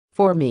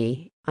For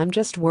me, I'm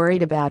just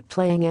worried about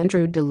playing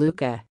Andrew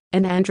DeLuca,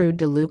 and Andrew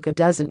DeLuca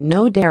doesn't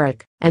know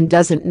Derek and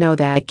doesn't know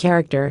that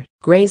character.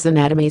 Grey's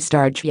Anatomy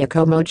star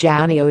Giacomo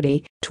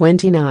Gianniotti,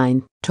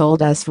 29,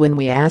 told us when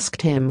we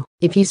asked him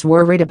if he's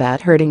worried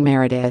about hurting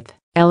Meredith,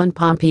 Ellen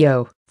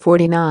Pompeo,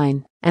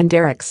 49, and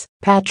Derek's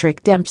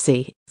Patrick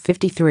Dempsey,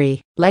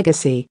 53,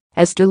 legacy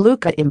as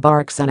DeLuca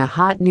embarks on a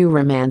hot new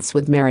romance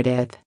with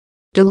Meredith.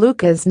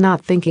 DeLuca is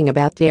not thinking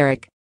about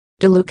Derek.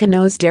 DeLuca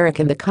knows Derek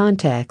in the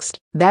context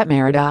that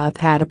Meredith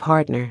had a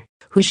partner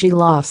who she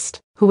lost,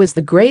 who was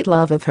the great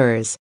love of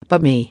hers,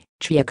 but me,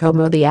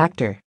 Giacomo the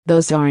actor,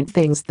 those aren't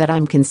things that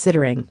I'm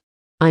considering.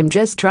 I'm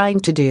just trying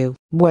to do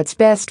what's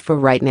best for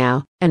right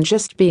now and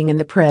just being in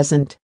the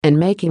present and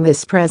making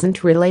this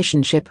present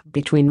relationship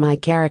between my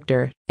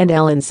character and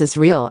Ellen's as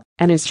real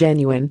and as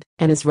genuine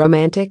and as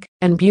romantic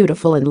and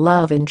beautiful and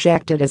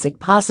love-injected as it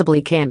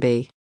possibly can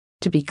be.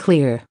 To be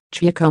clear,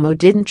 Giacomo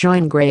didn't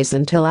join Grey's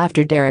until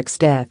after Derek's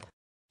death.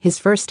 His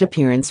first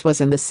appearance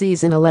was in the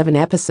season 11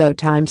 episode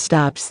Time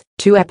Stops,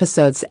 2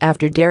 episodes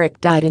after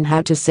Derek died in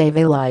How to Save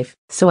a Life,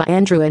 so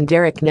Andrew and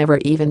Derek never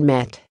even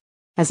met.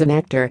 As an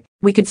actor,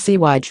 we could see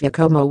why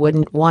Giacomo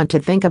wouldn't want to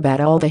think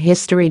about all the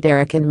history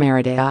Derek and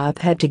Meredith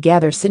had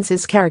together since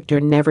his character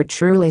never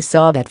truly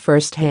saw that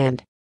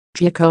firsthand.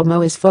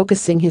 Giacomo is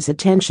focusing his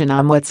attention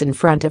on what's in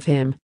front of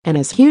him, and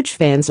as huge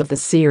fans of the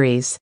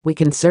series, we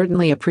can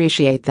certainly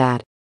appreciate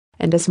that.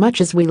 And as much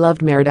as we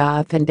loved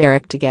Meredith and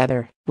Derek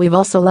together, we've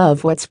also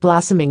loved what's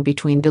blossoming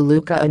between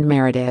DeLuca and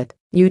Meredith.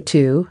 You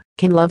too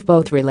can love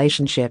both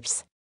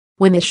relationships.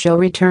 When the show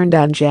returned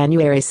on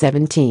January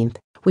 17th,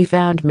 we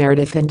found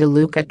Meredith and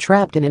DeLuca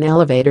trapped in an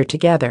elevator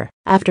together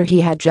after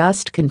he had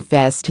just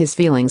confessed his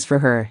feelings for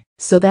her,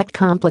 so that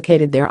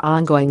complicated their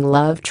ongoing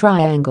love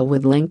triangle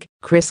with Link,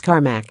 Chris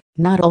Carmack.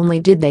 Not only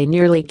did they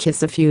nearly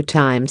kiss a few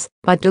times,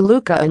 but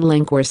DeLuca and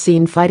Link were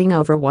seen fighting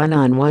over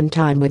one-on-one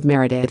time with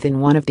Meredith in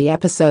one of the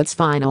episode's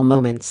final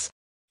moments.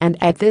 And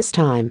at this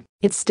time,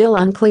 it's still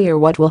unclear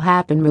what will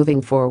happen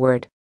moving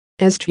forward.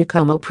 As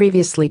Giacomo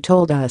previously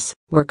told us,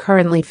 we're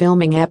currently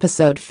filming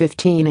episode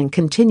 15 and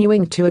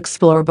continuing to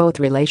explore both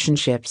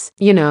relationships.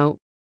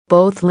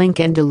 Both Link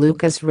and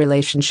DeLuca's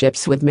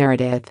relationships with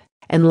Meredith.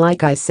 And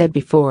like I said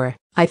before,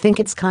 I think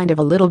it's kind of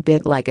a little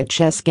bit like a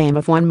chess game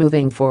of one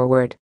moving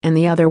forward and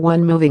the other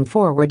one moving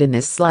forward in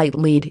this slight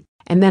lead,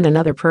 and then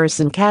another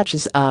person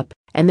catches up,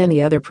 and then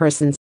the other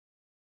person's